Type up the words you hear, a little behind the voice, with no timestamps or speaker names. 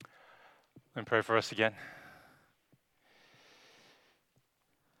Let me pray for us again.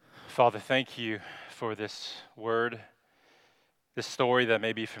 Father, thank you for this word, this story that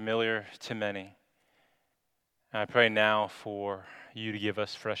may be familiar to many. And I pray now for you to give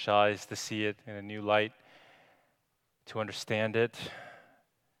us fresh eyes to see it in a new light, to understand it,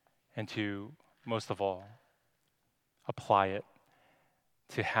 and to, most of all, apply it,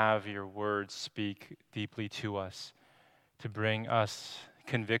 to have your words speak deeply to us, to bring us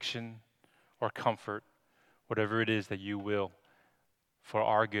conviction or comfort, whatever it is that you will, for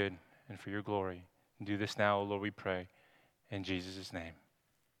our good and for your glory. And do this now, O Lord, we pray, in Jesus' name.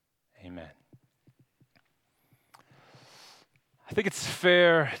 Amen. I think it's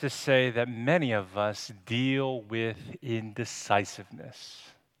fair to say that many of us deal with indecisiveness.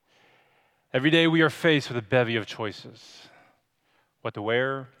 Every day we are faced with a bevy of choices: what to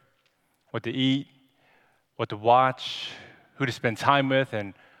wear, what to eat, what to watch, who to spend time with,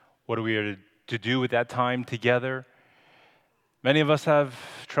 and what are we to do with that time together. Many of us have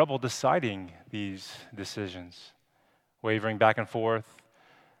trouble deciding these decisions, wavering back and forth,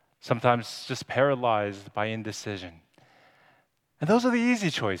 sometimes just paralyzed by indecision. And those are the easy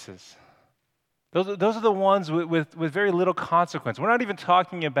choices. Those are the ones with very little consequence. We're not even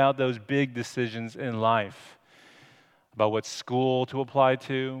talking about those big decisions in life, about what school to apply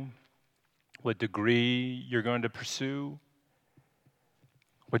to, what degree you're going to pursue,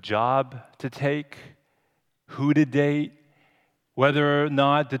 what job to take, who to date, whether or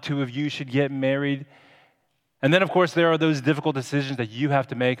not the two of you should get married. And then, of course, there are those difficult decisions that you have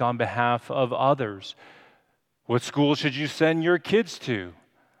to make on behalf of others. What school should you send your kids to?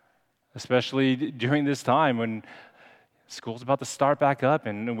 Especially during this time when school's about to start back up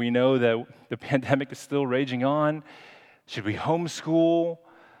and we know that the pandemic is still raging on. Should we homeschool?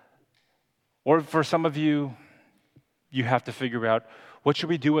 Or for some of you, you have to figure out, what should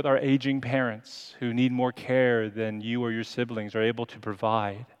we do with our aging parents who need more care than you or your siblings are able to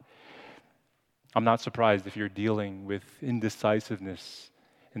provide? I'm not surprised if you're dealing with indecisiveness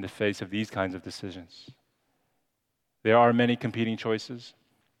in the face of these kinds of decisions. There are many competing choices,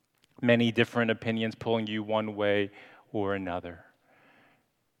 many different opinions pulling you one way or another.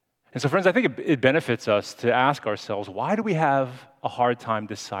 And so, friends, I think it benefits us to ask ourselves, why do we have a hard time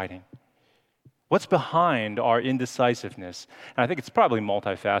deciding? What's behind our indecisiveness? And I think it's probably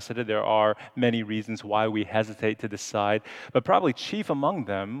multifaceted. There are many reasons why we hesitate to decide, but probably chief among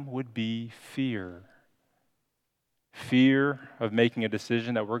them would be fear. Fear of making a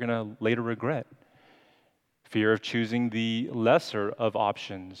decision that we're going to later regret. Fear of choosing the lesser of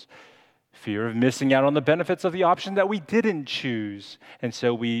options. Fear of missing out on the benefits of the option that we didn't choose. And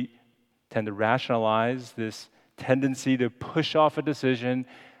so we tend to rationalize this tendency to push off a decision,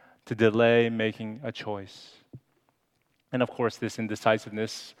 to delay making a choice. And of course, this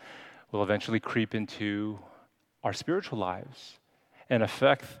indecisiveness will eventually creep into our spiritual lives and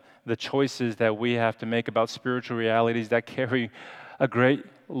affect the choices that we have to make about spiritual realities that carry a great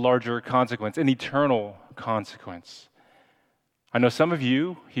larger consequence, an eternal consequence. I know some of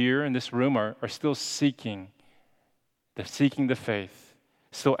you here in this room are still seeking the faith,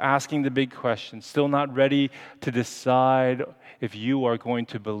 still asking the big questions, still not ready to decide if you are going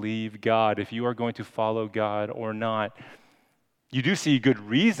to believe God, if you are going to follow God or not. You do see good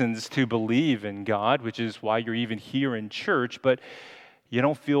reasons to believe in God, which is why you're even here in church, but you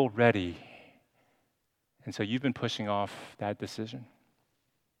don't feel ready. And so you've been pushing off that decision.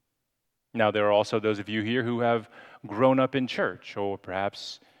 Now, there are also those of you here who have grown up in church, or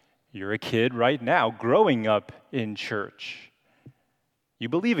perhaps you're a kid right now growing up in church. You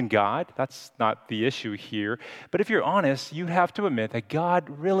believe in God, that's not the issue here. But if you're honest, you have to admit that God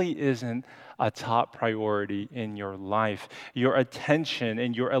really isn't a top priority in your life. Your attention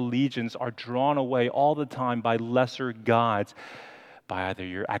and your allegiance are drawn away all the time by lesser gods, by either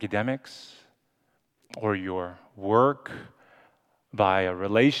your academics or your work, by a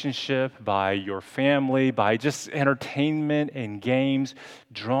relationship, by your family, by just entertainment and games,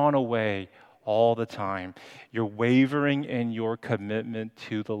 drawn away all the time. You're wavering in your commitment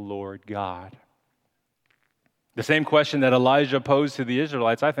to the Lord God. The same question that Elijah posed to the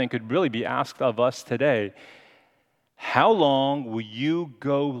Israelites, I think, could really be asked of us today. How long will you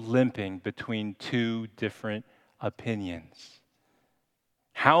go limping between two different opinions?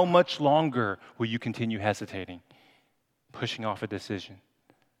 How much longer will you continue hesitating, pushing off a decision?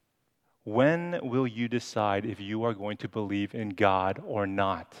 When will you decide if you are going to believe in God or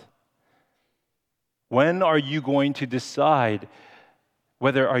not? When are you going to decide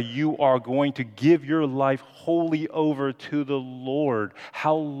whether you are going to give your life wholly over to the Lord?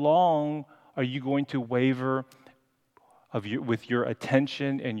 How long are you going to waver with your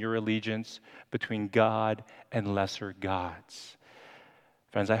attention and your allegiance between God and lesser gods?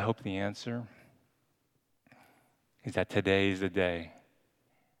 Friends, I hope the answer is that today is the day.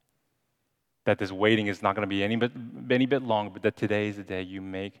 That this waiting is not going to be any bit long, but that today is the day you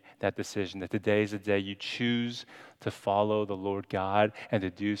make that decision. That today is the day you choose to follow the Lord God and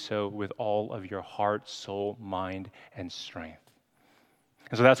to do so with all of your heart, soul, mind, and strength.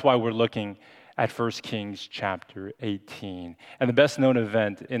 And so that's why we're looking at 1 Kings chapter 18 and the best known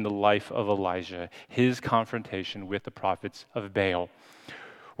event in the life of Elijah, his confrontation with the prophets of Baal.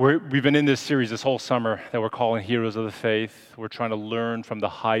 We've been in this series this whole summer that we're calling Heroes of the Faith. We're trying to learn from the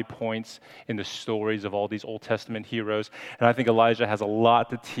high points in the stories of all these Old Testament heroes. And I think Elijah has a lot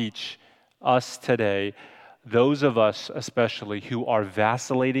to teach us today, those of us especially who are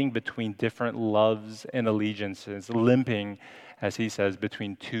vacillating between different loves and allegiances, limping, as he says,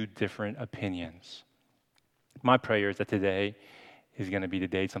 between two different opinions. My prayer is that today is going to be the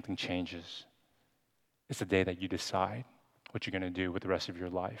day something changes. It's the day that you decide what you're going to do with the rest of your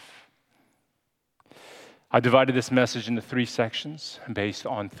life. I divided this message into 3 sections based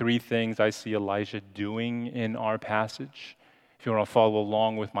on 3 things I see Elijah doing in our passage. If you want to follow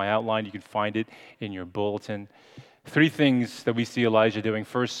along with my outline, you can find it in your bulletin. 3 things that we see Elijah doing.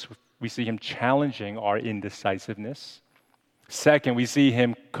 First, we see him challenging our indecisiveness. Second, we see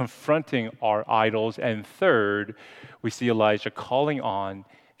him confronting our idols. And third, we see Elijah calling on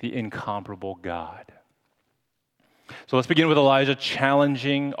the incomparable God. So let's begin with Elijah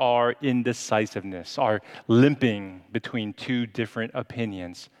challenging our indecisiveness, our limping between 2 different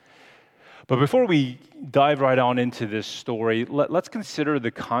opinions. But before we dive right on into this story, let's consider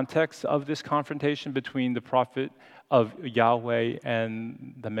the context of this confrontation between the prophet of Yahweh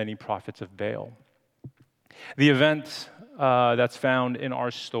and the many prophets of Baal. The event that's found in our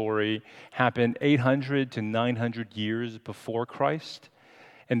story happened 800 to 900 years before Christ.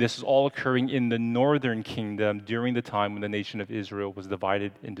 And this is all occurring in the northern kingdom during the time when the nation of Israel was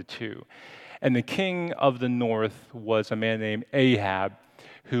divided into 2. And the king of the north was a man named Ahab,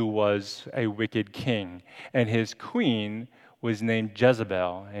 who was a wicked king. And his queen was named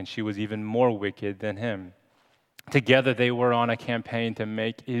Jezebel, and she was even more wicked than him. Together, they were on a campaign to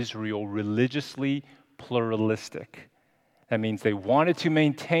make Israel religiously pluralistic. That means they wanted to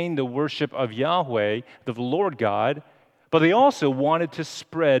maintain the worship of Yahweh, the Lord God, but they also wanted to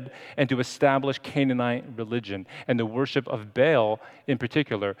spread and to establish Canaanite religion and the worship of Baal in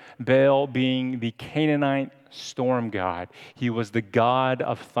particular, Baal being the Canaanite storm god. He was the god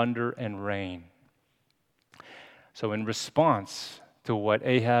of thunder and rain. So in response to what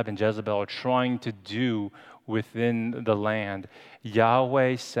Ahab and Jezebel are trying to do within the land,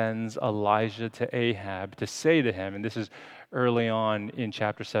 Yahweh sends Elijah to Ahab to say to him, and this is early on in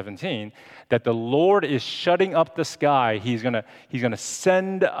chapter 17, that the Lord is shutting up the sky. He's gonna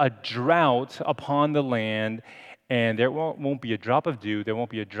send a drought upon the land, and there won't be a drop of dew, there won't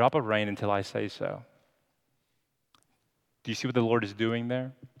be a drop of rain until I say so. Do you see what the Lord is doing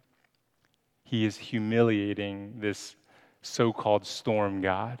there? He is humiliating this so-called storm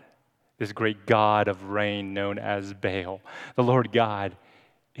god, this great god of rain known as Baal. The Lord God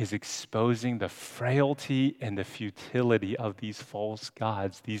is exposing the frailty and the futility of these false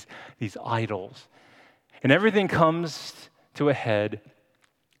gods, these idols. And everything comes to a head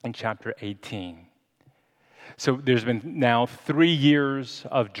in chapter 18. So there's been now 3 years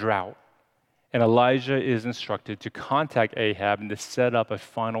of drought, and Elijah is instructed to contact Ahab and to set up a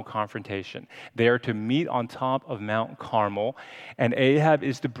final confrontation. They are to meet on top of Mount Carmel, and Ahab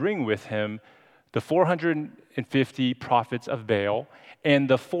is to bring with him the 450 prophets of Baal and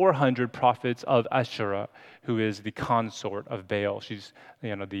the 400 prophets of Asherah, who is the consort of Baal. She's,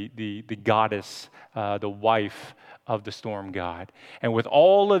 the goddess, the wife of the storm god. And with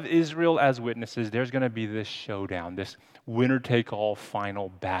all of Israel as witnesses, there's going to be this showdown, this winner-take-all final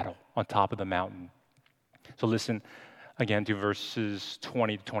battle on top of the mountain. So listen again to verses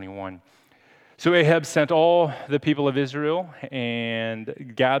 20 to 21. So Ahab sent all the people of Israel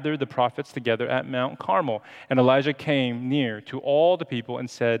and gathered the prophets together at Mount Carmel. And Elijah came near to all the people and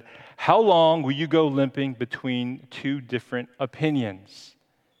said, "How long will you go limping between 2 different opinions?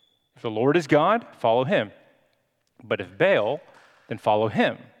 If the Lord is God, follow him. But if Baal, then follow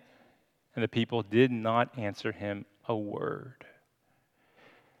him." And the people did not answer him a word.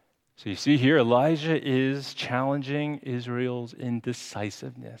 So you see here, Elijah is challenging Israel's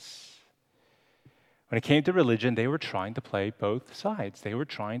indecisiveness. When it came to religion, they were trying to play both sides. They were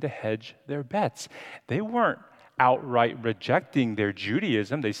trying to hedge their bets. They weren't outright rejecting their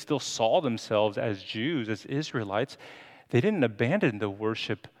Judaism. They still saw themselves as Jews, as Israelites. They didn't abandon the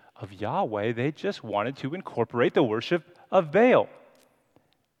worship of Yahweh. They just wanted to incorporate the worship of Baal.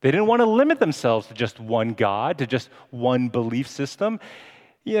 They didn't want to limit themselves to just one God, to just one belief system.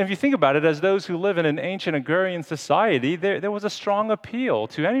 If you think about it, as those who live in an ancient agrarian society, there was a strong appeal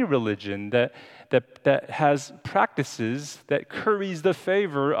to any religion that has practices that curries the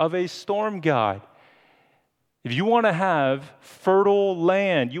favor of a storm god. If you want to have fertile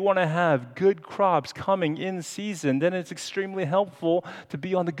land, you want to have good crops coming in season, then it's extremely helpful to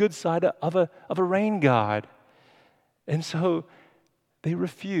be on the good side of a rain god. And so they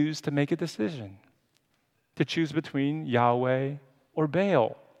refused to make a decision to choose between Yahweh or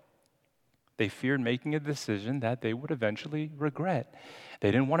Baal. They feared making a decision that they would eventually regret.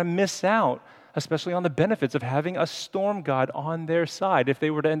 They didn't want to miss out, especially on the benefits of having a storm god on their side if they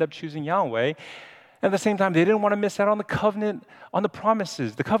were to end up choosing Yahweh. At the same time, they didn't want to miss out on the covenant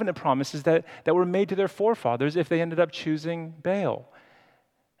promises that were made to their forefathers if they ended up choosing Baal.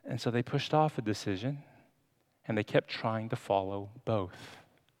 And so they pushed off a decision, and they kept trying to follow both.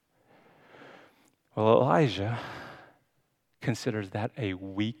 Well, Elijah considers that a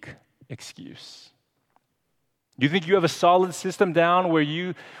weak excuse. You think you have a solid system down where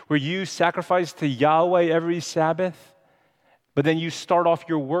you sacrifice to Yahweh every Sabbath, but then you start off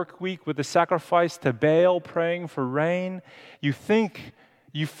your work week with a sacrifice to Baal, praying for rain? You think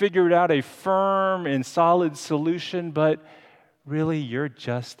you figured out a firm and solid solution, but really you're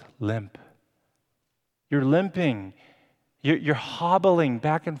just limp. You're limping. You're hobbling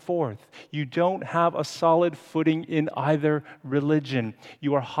back and forth. You don't have a solid footing in either religion.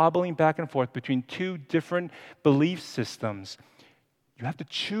 You are hobbling back and forth between two different belief systems. You have to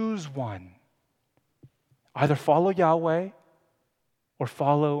choose one. Either follow Yahweh or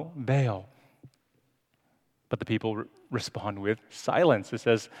follow Baal. But the people respond with silence. It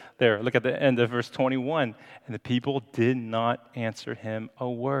says there, look at the end of verse 21. And the people did not answer him a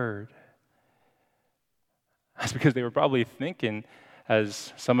word. That's because they were probably thinking,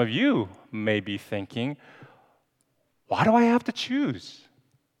 as some of you may be thinking, why do I have to choose?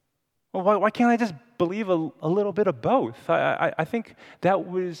 Well, why can't I just believe a little bit of both? I think that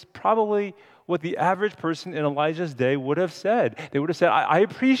was probably what the average person in Elijah's day would have said. They would have said, I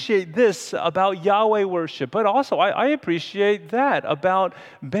appreciate this about Yahweh worship, but also I appreciate that about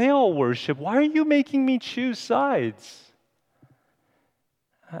Baal worship. Why are you making me choose sides?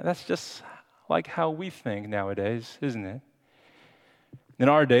 That's just like how we think nowadays, isn't it? In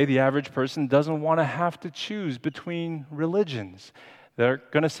our day, the average person doesn't want to have to choose between religions. They're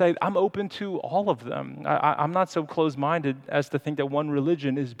going to say, I'm open to all of them. I'm not so closed-minded as to think that one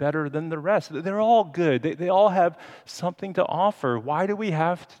religion is better than the rest. They're all good. They all have something to offer. Why do we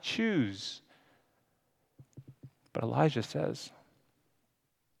have to choose? But Elijah says,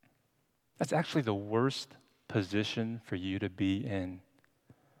 that's actually the worst position for you to be in.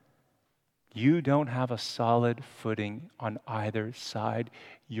 You don't have a solid footing on either side.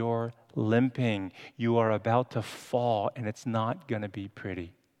 You're limping. You are about to fall, and it's not going to be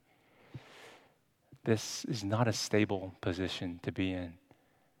pretty. This is not a stable position to be in.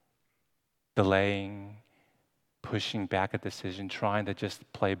 Delaying, pushing back a decision, trying to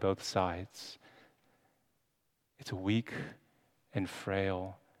just play both sides. It's a weak and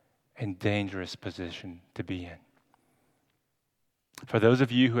frail and dangerous position to be in. For those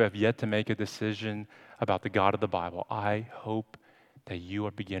of you who have yet to make a decision about the God of the Bible, I hope that you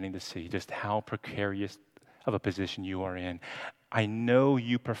are beginning to see just how precarious of a position you are in. I know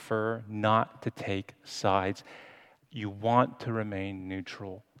you prefer not to take sides. You want to remain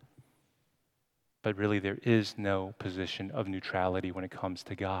neutral. But really, there is no position of neutrality when it comes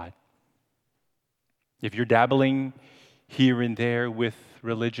to God. If you're dabbling here and there with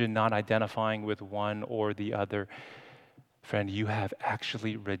religion, not identifying with one or the other, friend, you have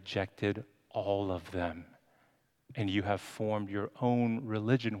actually rejected all of them. And you have formed your own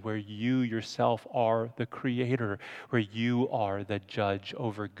religion where you yourself are the creator, where you are the judge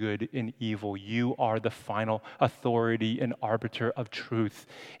over good and evil. You are the final authority and arbiter of truth.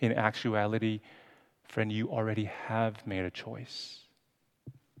 In actuality, friend, you already have made a choice.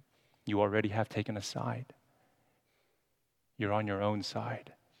 You already have taken a side. You're on your own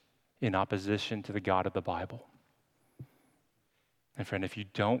side in opposition to the God of the Bible. And friend, if you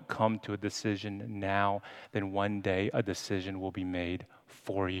don't come to a decision now, then one day a decision will be made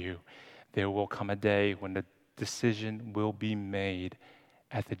for you. There will come a day when the decision will be made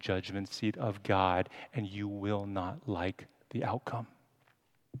at the judgment seat of God, and you will not like the outcome.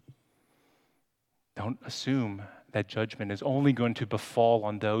 Don't assume that judgment is only going to befall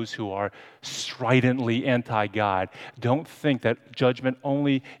on those who are stridently anti-God. Don't think that judgment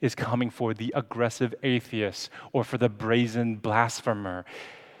only is coming for the aggressive atheist or for the brazen blasphemer.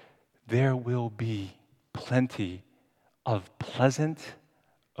 There will be plenty of pleasant,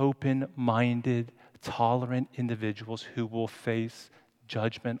 open-minded, tolerant individuals who will face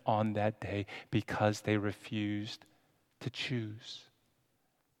judgment on that day because they refused to choose.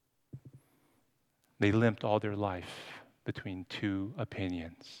 They limped all their life between two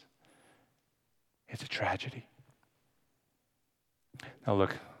opinions. It's a tragedy. Now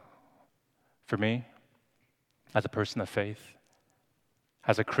look, for me, as a person of faith,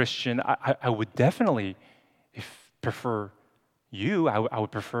 as a Christian, I would definitely prefer you. I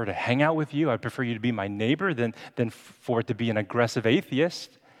would prefer to hang out with you. I'd prefer you to be my neighbor than for it to be an aggressive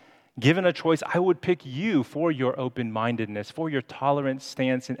atheist. Given a choice, I would pick you for your open-mindedness, for your tolerant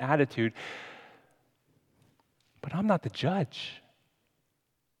stance and attitude. But I'm not the judge.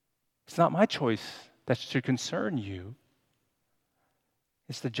 It's not my choice that should concern you.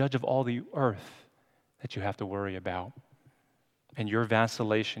 It's the judge of all the earth that you have to worry about. And your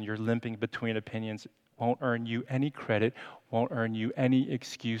vacillation, your limping between opinions won't earn you any credit, won't earn you any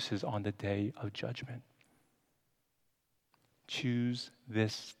excuses on the day of judgment. Choose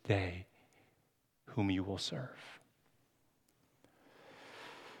this day whom you will serve.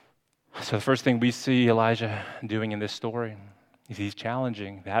 So the first thing we see Elijah doing in this story is he's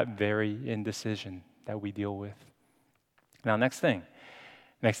challenging that very indecision that we deal with. Now, next thing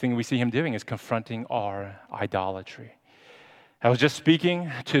we see him doing is confronting our idolatry. I was just speaking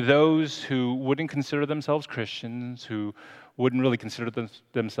to those who wouldn't consider themselves Christians, who wouldn't really consider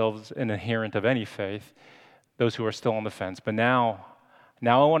themselves an adherent of any faith, those who are still on the fence. But now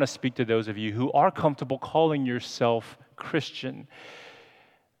I want to speak to those of you who are comfortable calling yourself Christian.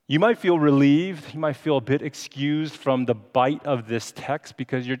 You might feel relieved, you might feel a bit excused from the bite of this text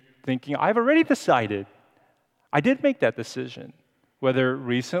because you're thinking, I've already decided. I did make that decision. Whether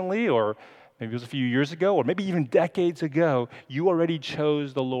recently or maybe it was a few years ago or maybe even decades ago, you already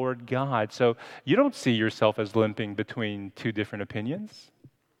chose the Lord God. So you don't see yourself as limping between two different opinions.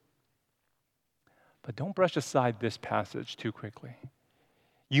 But don't brush aside this passage too quickly.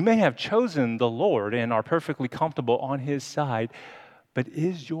 You may have chosen the Lord and are perfectly comfortable on His side, but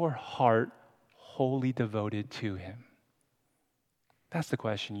is your heart wholly devoted to Him? That's the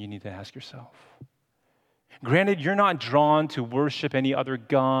question you need to ask yourself. Granted, you're not drawn to worship any other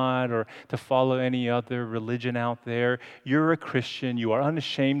God or to follow any other religion out there. You're a Christian. You are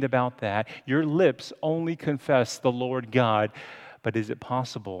unashamed about that. Your lips only confess the Lord God. But is it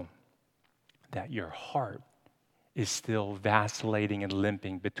possible that your heart is still vacillating and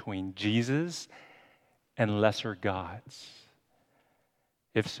limping between Jesus and lesser gods?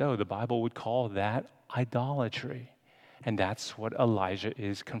 If so, the Bible would call that idolatry. And that's what Elijah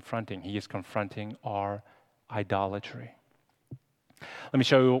is confronting. He is confronting our idolatry. Let me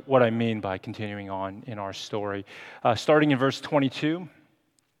show you what I mean by continuing on in our story. Starting in verse 22.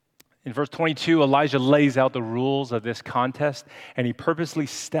 In verse 22, Elijah lays out the rules of this contest, and he purposely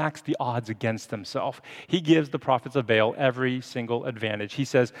stacks the odds against himself. He gives the prophets of Baal every single advantage. He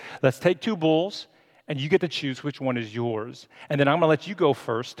says, let's take 2 bulls, and you get to choose which one is yours. And then I'm going to let you go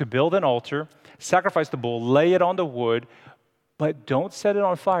first to build an altar, sacrifice the bull, lay it on the wood, but don't set it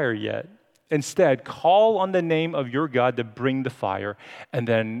on fire yet. Instead, call on the name of your God to bring the fire, and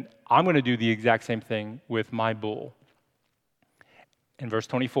then I'm going to do the exact same thing with my bull. In verse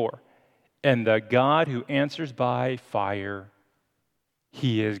 24, and the God who answers by fire,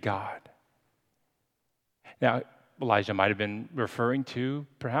 He is God. Now, Elijah might have been referring to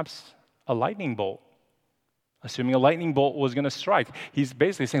perhaps a lightning bolt, assuming a lightning bolt was going to strike. He's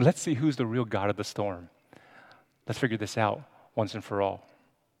basically saying, let's see who's the real God of the storm. Let's figure this out once and for all.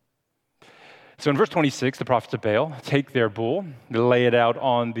 So in verse 26, the prophets of Baal take their bull, they lay it out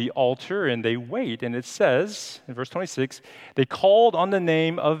on the altar, and they wait. And it says, in verse 26, they called on the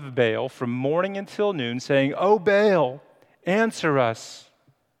name of Baal from morning until noon, saying, "O Baal, answer us."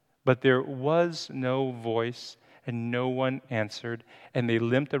 But there was no voice, and no one answered, and they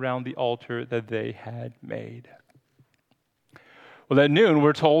limped around the altar that they had made. Well, at noon,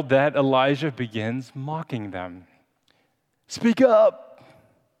 we're told that Elijah begins mocking them. Speak up.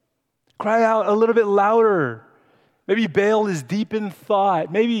 Cry out a little bit louder. Maybe Baal is deep in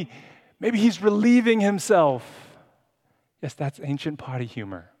thought. Maybe he's relieving himself. Yes, that's ancient potty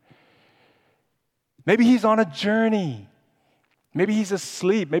humor. Maybe he's on a journey. Maybe he's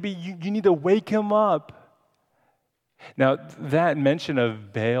asleep. Maybe you need to wake him up. Now, that mention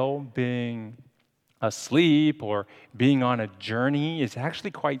of Baal being asleep or being on a journey is actually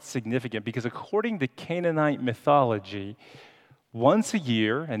quite significant because according to Canaanite mythology, once a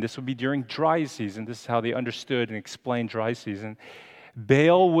year, and this would be during dry season, this is how they understood and explained dry season,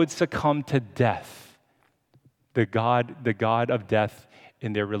 Baal would succumb to death. The god of death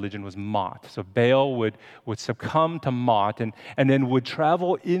in their religion was Mot. So Baal would succumb to Mot and then would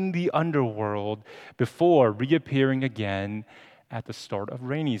travel in the underworld before reappearing again at the start of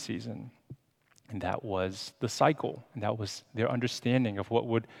rainy season. And that was the cycle. And that was their understanding of what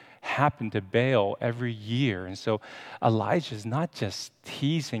would happen to Baal every year. And so Elijah is not just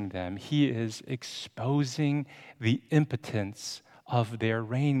teasing them, he is exposing the impotence of their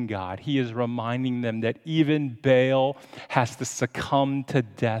rain god. He is reminding them that even Baal has to succumb to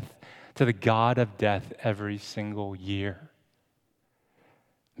death, to the god of death every single year.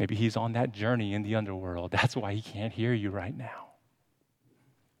 Maybe he's on that journey in the underworld. That's why he can't hear you right now.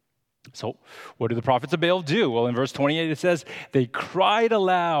 So what do the prophets of Baal do? Well, in verse 28, it says, they cried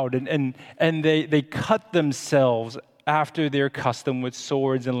aloud and they cut themselves after their custom with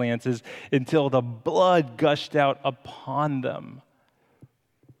swords and lances until the blood gushed out upon them.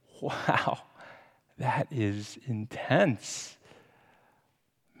 Wow, that is intense.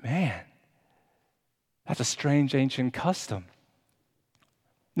 Man, that's a strange ancient custom.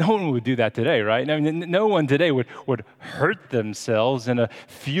 No one would do that today, right? I mean, no one today would hurt themselves in a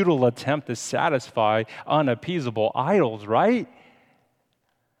futile attempt to satisfy unappeasable idols, right?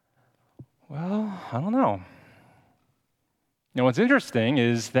 Well, I don't know. Now, what's interesting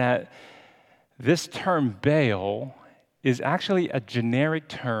is that this term Baal is actually a generic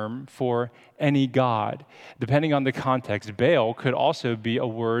term for any god. Depending on the context, Baal could also be a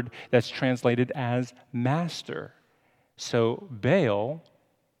word that's translated as master. So Baal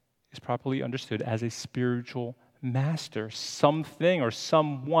is properly understood as a spiritual master, something or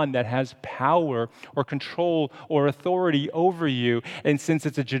someone that has power or control or authority over you. And since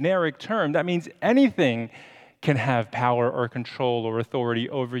it's a generic term, that means anything can have power or control or authority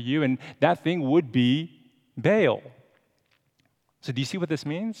over you, and that thing would be Baal. So do you see what this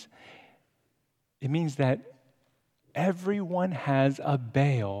means? It means that everyone has a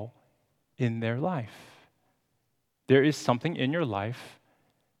Baal in their life. There is something in your life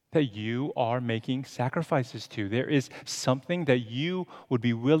that you are making sacrifices to. There is something that you would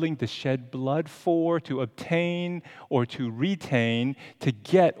be willing to shed blood for, to obtain, or to retain, to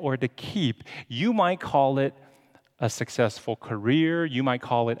get or to keep. You might call it a successful career. You might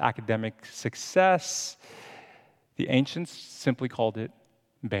call it academic success. The ancients simply called it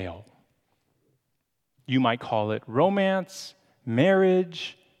Baal. You might call it romance,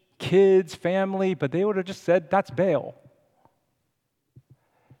 marriage, kids, family, but they would have just said, that's Baal.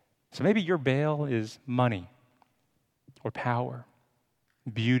 So maybe your Baal is money or power,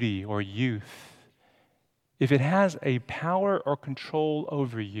 beauty or youth. If it has a power or control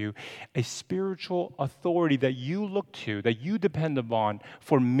over you, a spiritual authority that you look to, that you depend upon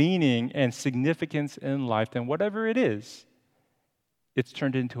for meaning and significance in life, then whatever it is, it's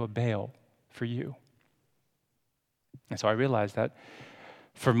turned into a Baal for you. And so I realized that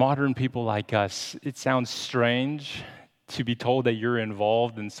for modern people like us, it sounds strange to be told that you're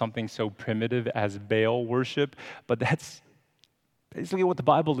involved in something so primitive as Baal worship, but that's basically what the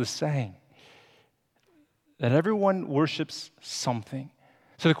Bible is saying. That everyone worships something.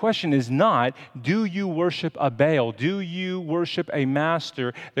 So the question is not, do you worship a Baal? Do you worship a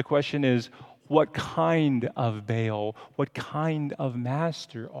master? The question is, what kind of Baal, what kind of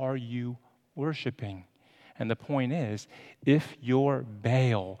master are you worshiping? And the point is, if your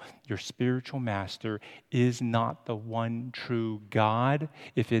Baal, your spiritual master, is not the one true God,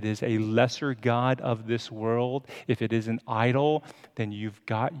 if it is a lesser god of this world, if it is an idol, then you've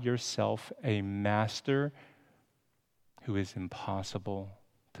got yourself a master who is impossible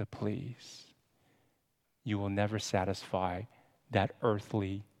to please. You will never satisfy that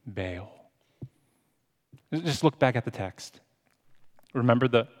earthly Baal. Just look back at the text. Remember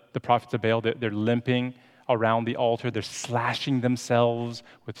the prophets of Baal, they're limping around the altar. They're slashing themselves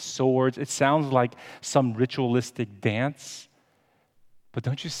with swords. It sounds like some ritualistic dance. But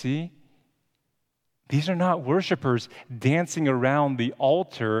don't you see? These are not worshipers dancing around the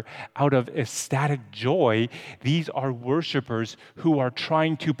altar out of ecstatic joy. These are worshipers who are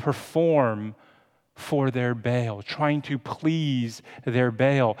trying to perform for their Baal, trying to please their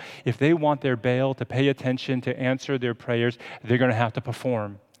Baal. If they want their Baal to pay attention, to answer their prayers, they're going to have to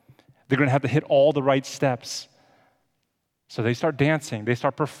perform. They're going to have to hit all the right steps. So they start dancing. They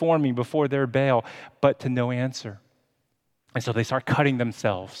start performing before their Baal, but to no answer. And so they start cutting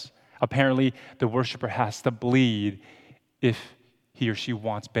themselves. Apparently, the worshiper has to bleed if he or she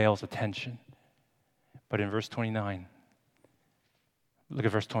wants Baal's attention. But in verse 29, look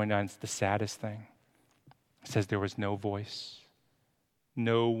at verse 29, it's the saddest thing. It says there was no voice.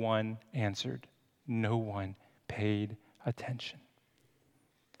 No one answered. No one paid attention.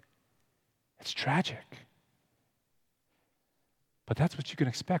 It's tragic. But that's what you can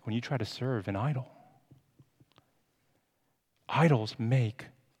expect when you try to serve an idol. Idols make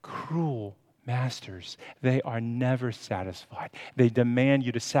cruel masters. They are never satisfied. They demand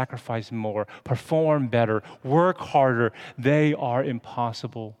you to sacrifice more, perform better, work harder. They are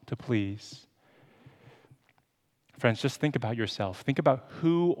impossible to please. Friends, just think about yourself. Think about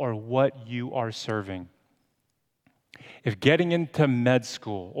who or what you are serving. If getting into med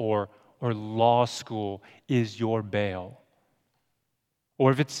school or law school is your Baal,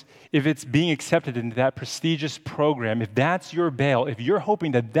 or if it's being accepted into that prestigious program, if that's your Baal, if you're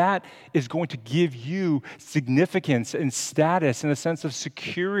hoping that that is going to give you significance and status and a sense of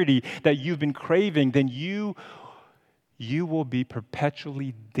security that you've been craving, then you will be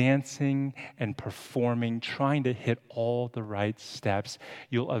perpetually dancing and performing, trying to hit all the right steps.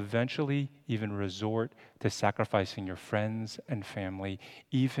 You'll eventually even resort to sacrificing your friends and family,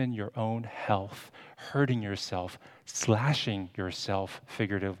 even your own health, hurting yourself, slashing yourself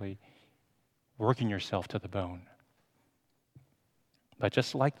figuratively, working yourself to the bone. But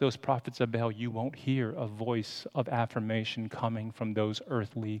just like those prophets of Baal, you won't hear a voice of affirmation coming from those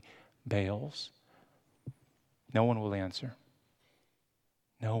earthly Baals. No one will answer.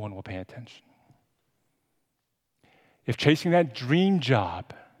 No one will pay attention. If chasing that dream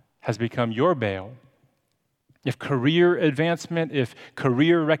job has become your Baal, if career advancement, if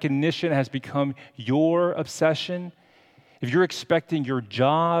career recognition has become your obsession, if you're expecting your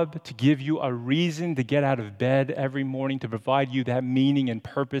job to give you a reason to get out of bed every morning, to provide you that meaning and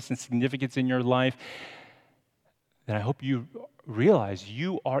purpose and significance in your life, then I hope you realize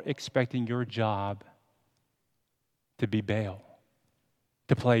you are expecting your job to be Baal,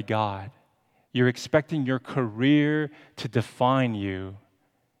 to play God. You're expecting your career to define you,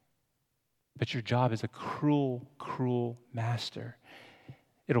 but your job is a cruel, cruel master.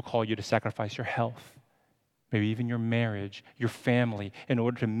 It'll call you to sacrifice your health, maybe even your marriage, your family, in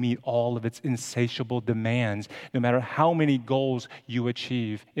order to meet all of its insatiable demands. No matter how many goals you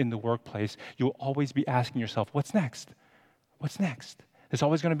achieve in the workplace, you'll always be asking yourself, what's next? What's next? There's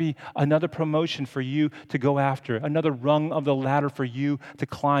always going to be another promotion for you to go after, another rung of the ladder for you to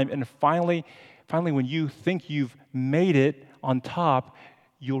climb. And finally, when you think you've made it on top,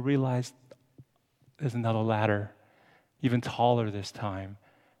 you'll realize there's another ladder, even taller this time,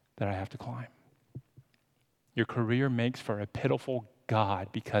 that I have to climb. Your career makes for a pitiful God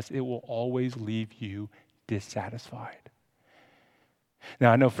because it will always leave you dissatisfied.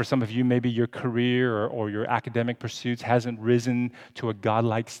 Now, I know for some of you, maybe your career or your academic pursuits hasn't risen to a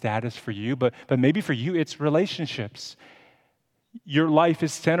godlike status for you, but maybe for you, it's relationships. Your life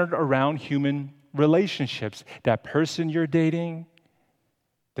is centered around human relationships. That person you're dating,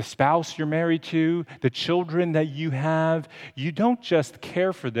 the spouse you're married to, the children that you have, you don't just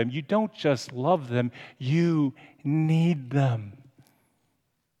care for them, you don't just love them, you need them.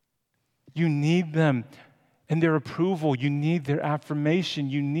 You need them. And their approval, you need their affirmation,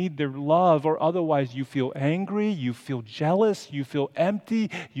 you need their love, or otherwise you feel angry, you feel jealous, you feel empty,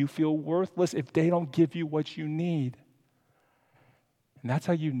 you feel worthless if they don't give you what you need. And that's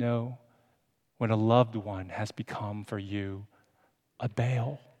how you know when a loved one has become for you a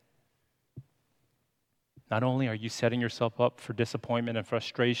Baal. Not only are you setting yourself up for disappointment and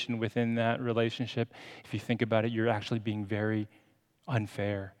frustration within that relationship, if you think about it, you're actually being very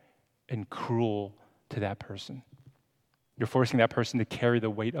unfair and cruel to that person. You're forcing that person to carry the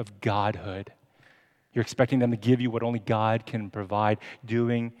weight of godhood. You're expecting them to give you what only God can provide.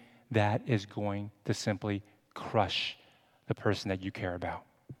 Doing that is going to simply crush the person that you care about.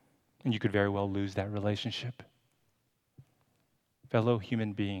 And you could very well lose that relationship. Fellow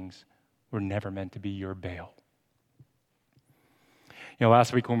human beings were never meant to be your Baal. You know,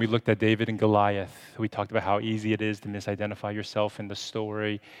 last week when we looked at David and Goliath, we talked about how easy it is to misidentify yourself in the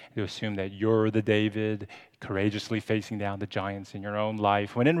story, to assume that you're the David courageously facing down the giants in your own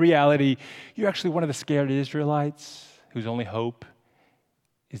life, when in reality, you're actually one of the scared Israelites whose only hope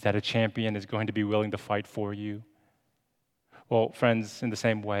is that a champion is going to be willing to fight for you. Well, friends, in the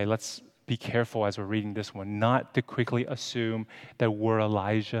same way, let's be careful as we're reading this one, not to quickly assume that we're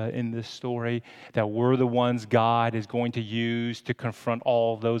Elijah in this story, that we're the ones God is going to use to confront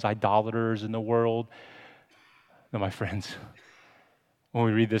all those idolaters in the world. No, my friends, when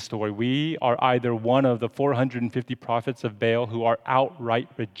we read this story, we are either one of the 450 prophets of Baal who are outright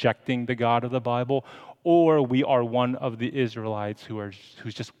rejecting the God of the Bible, or we are one of the Israelites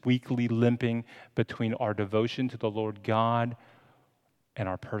who's just weakly limping between our devotion to the Lord God and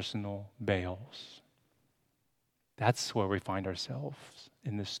our personal Baals. That's where we find ourselves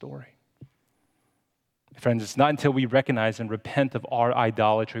in this story. Friends, it's not until we recognize and repent of our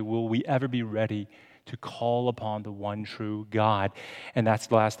idolatry will we ever be ready to call upon the one true God. And that's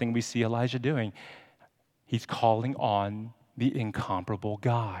the last thing we see Elijah doing. He's calling on the incomparable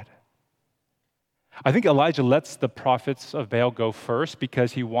God. I think Elijah lets the prophets of Baal go first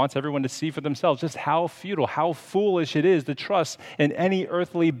because he wants everyone to see for themselves just how futile, how foolish it is to trust in any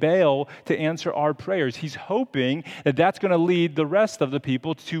earthly Baal to answer our prayers. He's hoping that that's going to lead the rest of the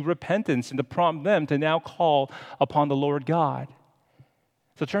people to repentance and to prompt them to now call upon the Lord God.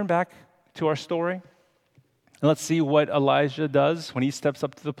 So turn back to our story and let's see what Elijah does when he steps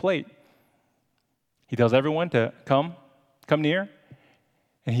up to the plate. He tells everyone to come near.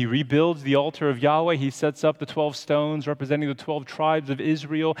 And he rebuilds the altar of Yahweh. He sets up the 12 stones representing the 12 tribes of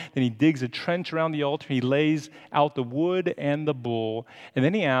Israel. Then he digs a trench around the altar. He lays out the wood and the bull. And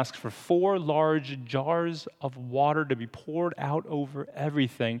then he asks for 4 large jars of water to be poured out over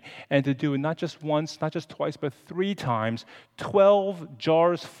everything. And to do it not just once, not just twice, but 3 times. 12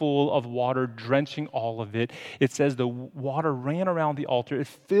 jars full of water, drenching all of it. It says the water ran around the altar. It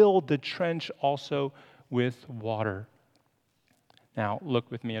filled the trench also with water. Now, look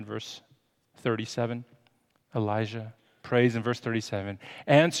with me in verse 37. Elijah prays in verse 37.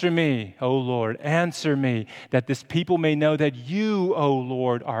 Answer me, O Lord, answer me, that this people may know that you, O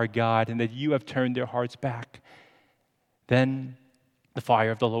Lord, are God, and that you have turned their hearts back. Then the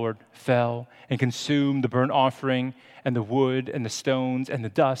fire of the Lord fell and consumed the burnt offering and the wood and the stones and the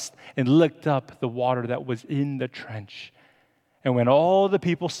dust and licked up the water that was in the trench. And when all the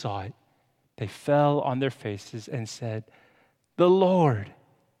people saw it, they fell on their faces and said, the Lord,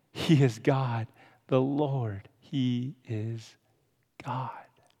 He is God. The Lord, He is God.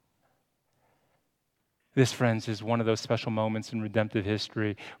 This, friends, is one of those special moments in redemptive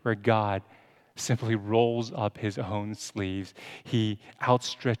history where God simply rolls up His own sleeves. He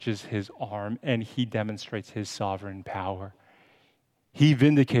outstretches His arm and He demonstrates His sovereign power. He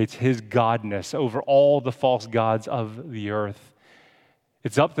vindicates His godness over all the false gods of the earth.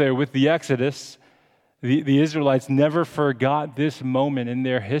 It's up there with the Exodus. The Israelites never forgot this moment in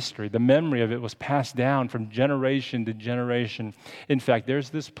their history. The memory of it was passed down from generation to generation. In fact,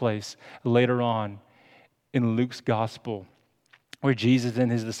 there's this place later on in Luke's gospel where Jesus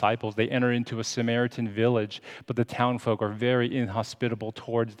and his disciples, they enter into a Samaritan village, but the townfolk are very inhospitable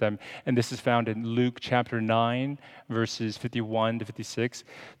towards them. And this is found in Luke chapter 9, verses 51 to 56.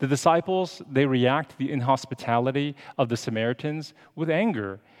 The disciples, they react to the inhospitality of the Samaritans with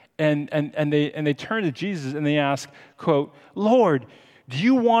anger. And they turn to Jesus and they ask, quote, Lord, do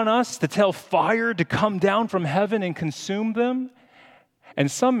you want us to tell fire to come down from heaven and consume them?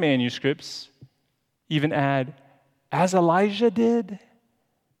 And some manuscripts even add, as Elijah did.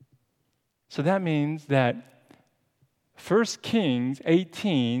 So that means that 1 Kings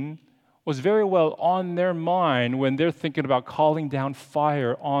 18 was very well on their mind when they're thinking about calling down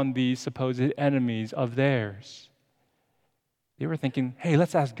fire on these supposed enemies of theirs. They were thinking, hey,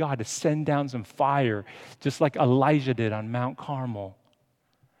 let's ask God to send down some fire, just like Elijah did on Mount Carmel.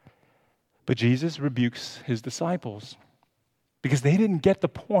 But Jesus rebukes his disciples because they didn't get the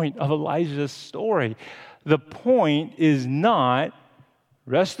point of Elijah's story. The point is not,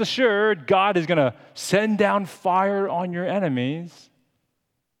 rest assured, God is going to send down fire on your enemies.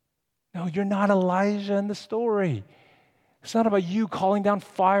 No, you're not Elijah in the story. It's not about you calling down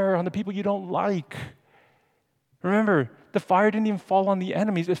fire on the people you don't like. Remember, the fire didn't even fall on the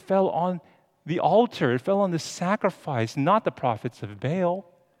enemies. It fell on the altar. It fell on the sacrifice, not the prophets of Baal.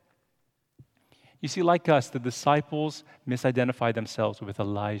 You see, like us, the disciples misidentified themselves with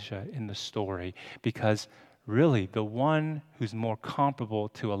Elijah in the story because really the one who's more comparable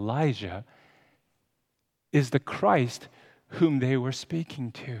to Elijah is the Christ whom they were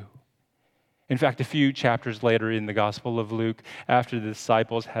speaking to. In fact, a few chapters later in the Gospel of Luke, after the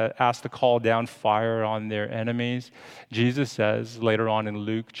disciples had asked to call down fire on their enemies, Jesus says later on in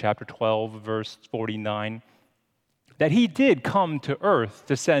Luke chapter 12, verse 49, that he did come to earth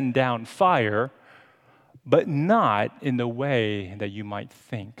to send down fire, but not in the way that you might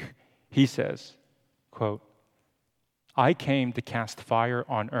think. He says, quote, I came to cast fire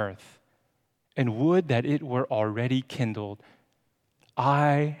on earth, and would that it were already kindled.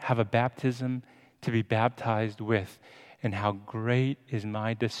 I have a baptism to be baptized with, and how great is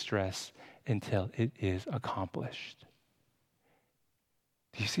my distress until it is accomplished.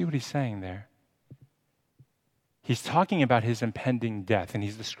 Do you see what he's saying there? He's talking about his impending death, and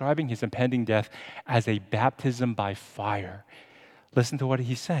he's describing his impending death as a baptism by fire. Listen to what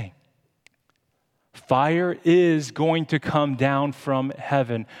he's saying. Fire is going to come down from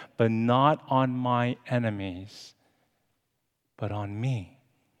heaven, but not on my enemies, but on me.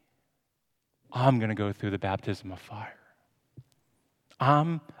 I'm going to go through the baptism of fire.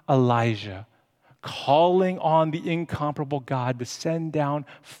 I'm Elijah calling on the incomparable God to send down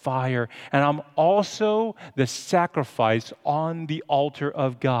fire. And I'm also the sacrifice on the altar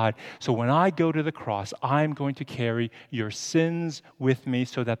of God. So when I go to the cross, I'm going to carry your sins with me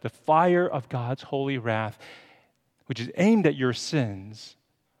so that the fire of God's holy wrath, which is aimed at your sins,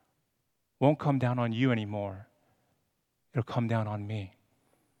 won't come down on you anymore. It'll come down on me.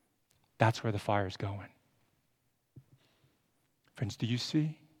 That's where the fire is going. Friends, do you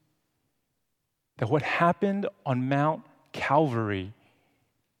see that what happened on Mount Calvary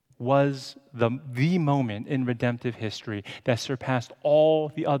was the moment in redemptive history that surpassed all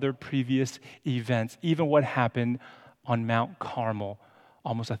the other previous events, even what happened on Mount Carmel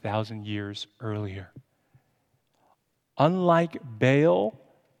almost 1,000 years earlier? Unlike Baal,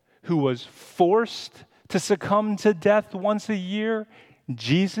 who was forced to succumb to death once a year,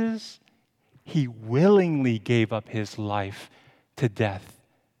 Jesus, he willingly gave up his life to death.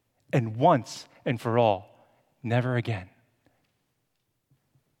 And once and for all, never again.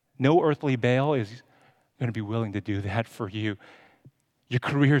 No earthly Baal is going to be willing to do that for you. Your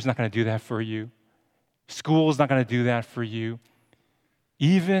career is not going to do that for you. School is not going to do that for you.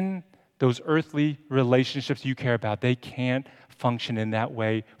 Even those earthly relationships you care about, they can't function in that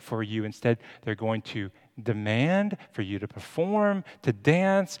way for you. Instead, they're going to demand for you to perform, to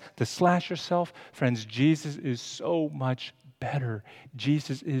dance, to slash yourself. Friends, Jesus is so much better.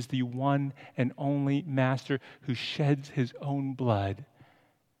 Jesus is the one and only master who sheds his own blood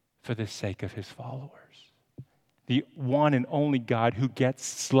for the sake of his followers. The one and only God who gets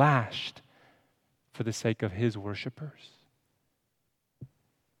slashed for the sake of his worshipers.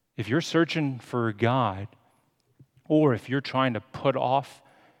 If you're searching for God, or if you're trying to put off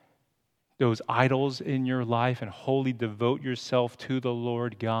those idols in your life and wholly devote yourself to the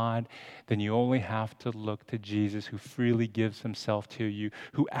Lord God, then you only have to look to Jesus, who freely gives himself to you,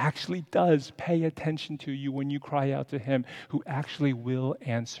 who actually does pay attention to you when you cry out to him, who actually will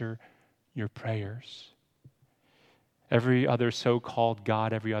answer your prayers. Every other so-called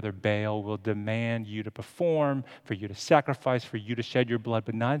God, every other Baal will demand you to perform, for you to sacrifice, for you to shed your blood,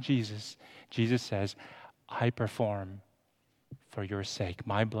 but not Jesus. Jesus says, I perform for your sake.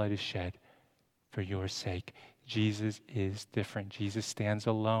 My blood is shed for your sake. Jesus is different. Jesus stands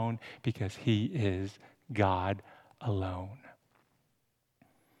alone because he is God alone.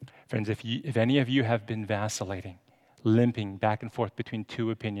 Friends, if any of you have been vacillating, limping back and forth between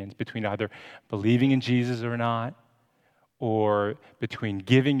two opinions, between either believing in Jesus or not, or between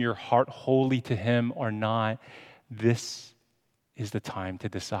giving your heart wholly to him or not, this is the time to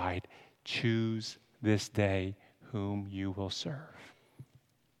decide. Choose this day whom you will serve.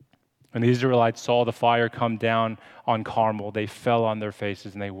 When the Israelites saw the fire come down on Carmel, they fell on their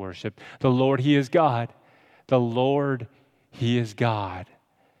faces and they worshiped. The Lord, he is God. The Lord, he is God.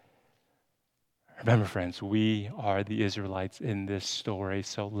 Remember, friends, we are the Israelites in this story,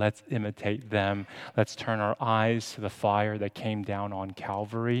 so let's imitate them. Let's turn our eyes to the fire that came down on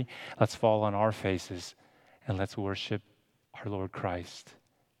Calvary. Let's fall on our faces and let's worship our Lord Christ,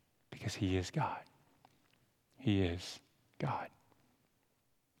 because he is God. He is God.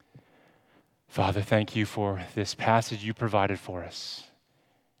 Father, thank you for this passage you provided for us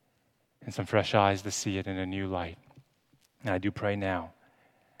and some fresh eyes to see it in a new light. And I do pray now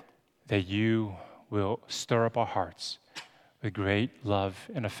that you will stir up our hearts with great love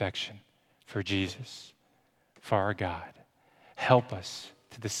and affection for Jesus, for our God. Help us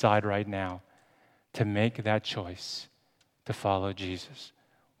to decide right now to make that choice to follow Jesus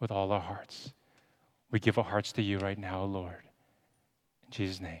with all our hearts. We give our hearts to you right now, Lord. In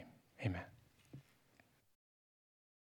Jesus' name, amen.